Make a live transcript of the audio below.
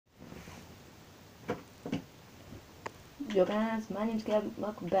Yo guys, my name's Gavin.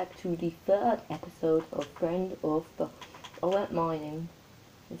 Welcome back to the third episode of Friend of the... I went mining.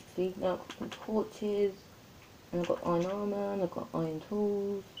 As you see, now I've got some torches, and I've got iron armor, and I've got iron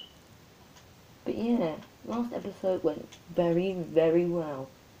tools. But yeah, last episode went very, very well.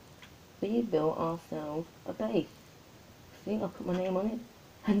 We built ourselves a base. See, I put my name on it.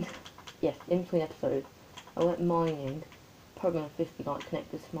 And yes, in between episodes, I went mining. Probably gonna physically like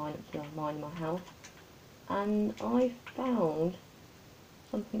connect this mine to the mine in my house. And I found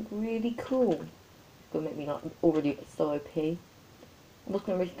something really cool. It's gonna make me like already so OP. I was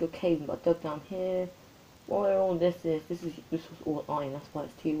gonna originally go caving, but I dug down here. Where all this was all iron, that's why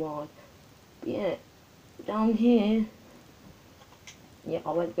it's too wide. But yeah, down here, yeah,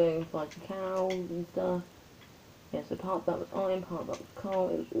 I went going to find some cows and stuff. Yeah, so part of that was iron, part of that was coal.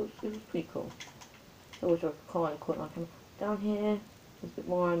 It was pretty cool. So I wish I could kind of caught my camera. Down here, there's a bit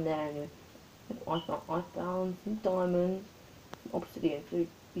more in there anyway. I found some diamonds, some obsidian, so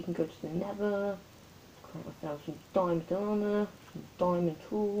you can go to the nether. Create myself some diamond armor, some diamond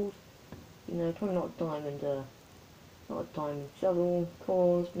tools. You know, probably not a diamond shovel,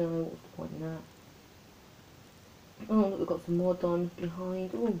 cause no, what's the point in that? Oh, look, we've got some more diamonds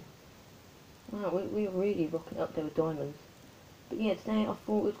behind. Oh, wow, we are really rocking up there with diamonds. But yeah, today I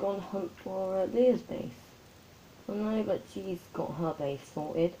thought we'd go on a hunt for Leah's base. I know that she's got her base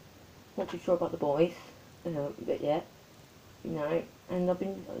sorted. Not too sure about the boys, but yet, you know. And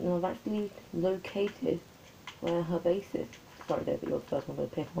I've actually located where her base is. Sorry, David, you're the first one to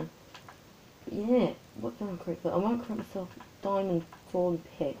pick on. But yeah, what do I create? I might create myself a diamond thorn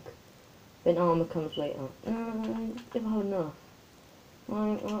pick. Then armor comes later. If I have enough. I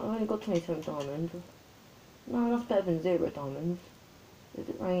only got 27 diamonds. No, that's better than 0 diamonds. Is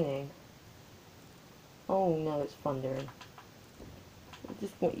it raining? Oh no, it's thundering.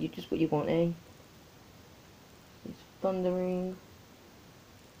 Just what you want, eh? It's thundering.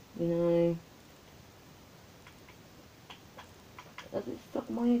 You know. Does it stuck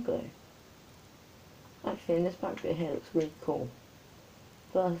my igloo? Actually, in this back bit here looks really cool.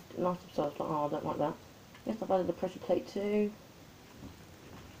 Last episode I was like, oh, I don't like that. Yes, I've added the pressure plate too.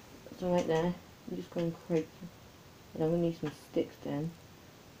 So right there, I'm just going to create, I'm going to need some sticks then.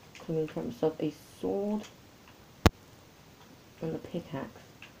 I'm going to create myself a sword and a pickaxe.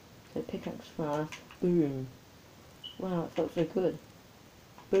 So pickaxe first, boom. Wow, it felt so good.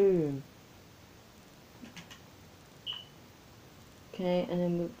 Boom. Okay, and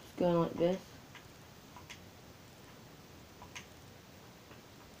then we'll just go like this.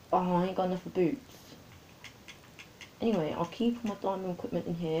 Oh, I ain't got enough for boots. Anyway, I'll keep my diamond equipment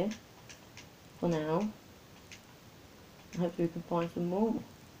in here for now. Hopefully we can find some more.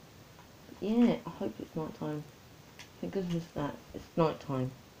 But yeah, I hope it's night time. Thank goodness that it's night time.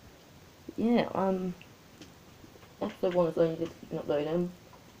 But yeah, episode 1 is only just uploading,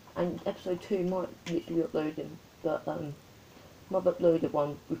 and episode 2 might literally be uploading, but might have uploaded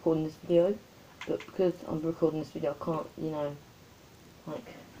one recording this video, but because I'm recording this video, I can't, you know,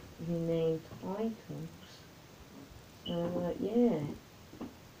 like, rename items. Yeah.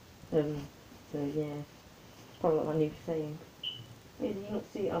 So yeah, it's probably what I need to say. Yeah, did you not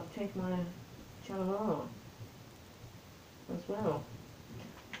see? I've changed my channel art as well.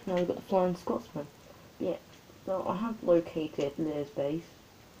 Now we've got the Flying Scotsman. Yeah, so I have located Leah's base.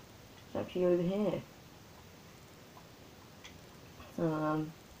 It's actually over here. So,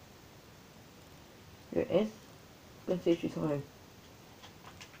 here it is. Let's see if she's home.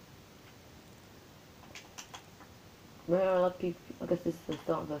 Well, I guess this is the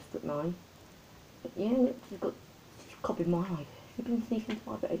start of her strip mine. But yeah, look, she's copied my idea. She's been sneaking into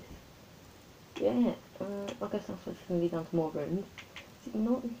my base. Yeah, I guess that's what's going to lead down to more rooms. She's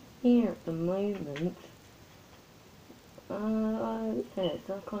not here at the moment. Yeah, so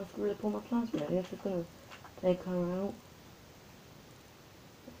I kind of screwed up all my plans really. I guess I'm going to take her out.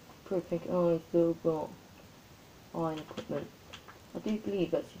 Probably think, oh, I've still got iron equipment. I do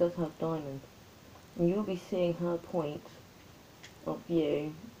believe that she does have diamonds. And you'll be seeing her point of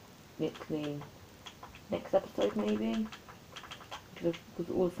view literally next episode maybe. Because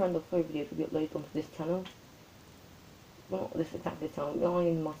all the Friend of Foe videos will be uploaded onto this channel. Well, not this exactly this channel, but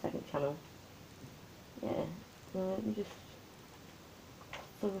in my second channel. Yeah, let me just...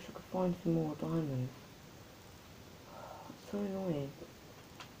 I wish I could find some more diamonds. It's so annoying.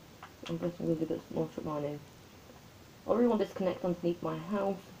 I'm guessing I'm going to do a bit more strip mining. I really want to disconnect underneath my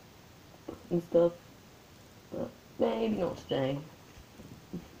house and stuff, but maybe not today.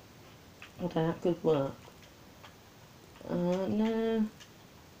 Okay, that could work. No,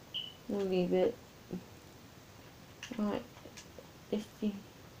 we'll leave it. Right,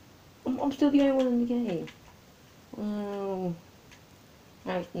 I'm still the only one in the game. Well,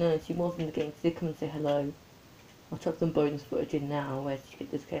 actually, no, she was in the game. She did come and say hello. I'll chuck some bonus footage in now where she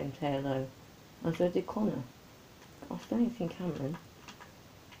did this game and say hello. And so did Connor. I still ain't seen Cameron.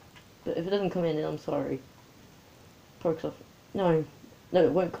 But if it doesn't come in, then I'm sorry. Probably 'cause no,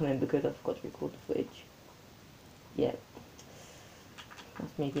 it won't come in because I forgot to record the footage. Yeah,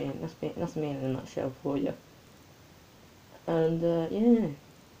 that's me in a nutshell for you. And yeah,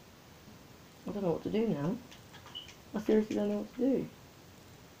 I don't know what to do now. I seriously don't know what to do.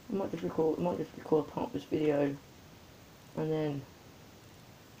 I might just record a part of this video, and then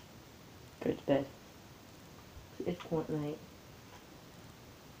go to bed. It's quite late.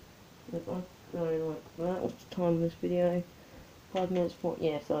 Like, what's the time of this video? 5 minutes,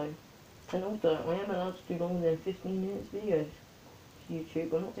 yeah, so. And also, I am allowed to do longer than 15 minutes videos to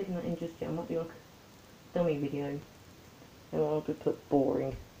YouTube. I'm not taking that in just yet. I might do like a dummy video. And I'll just put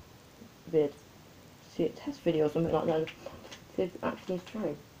boring vid. See, a test video or something like that. See if it actually is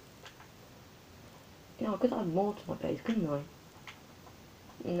true. Yeah, I could add more to my base, couldn't I?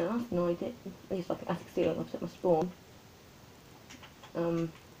 No, that's no idea. At least I can see it. I've set my spawn.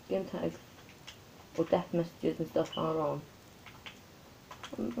 Game tags or death messages and stuff are on.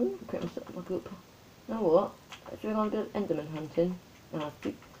 I'm gonna create myself like a group. You know what? Actually, we're going to do Enderman hunting.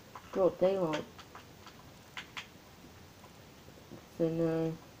 It's broad daylight. So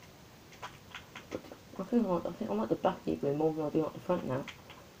no. I think I like the back equally more than I do like the front now.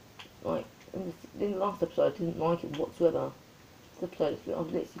 Like in the last episode, I didn't like it whatsoever. This episode,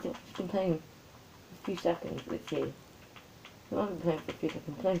 I've literally just been playing a few seconds, literally. I haven't been playing for a few seconds,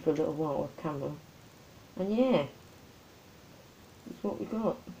 I've been playing for a little while with camera. And yeah, that's what we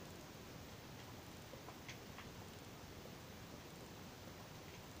got.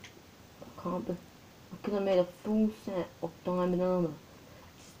 I can't be. I could have made a full set of diamond armor.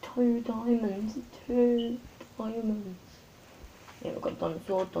 It's 2 diamonds, 2 diamonds. Yeah, we've got diamond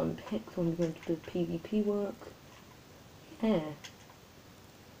sword, diamond picks, I'm going to do PvP work. Yeah.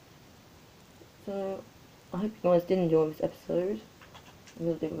 So, I hope you guys did enjoy this episode. I'm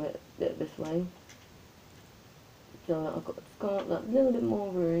going to do it this way. So, I've got that little bit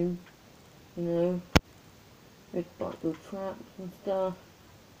more room, you know, with like little traps and stuff.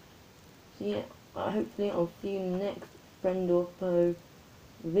 So yeah, hopefully I'll see you in the next Friend or Foe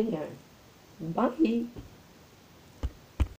video. Bye!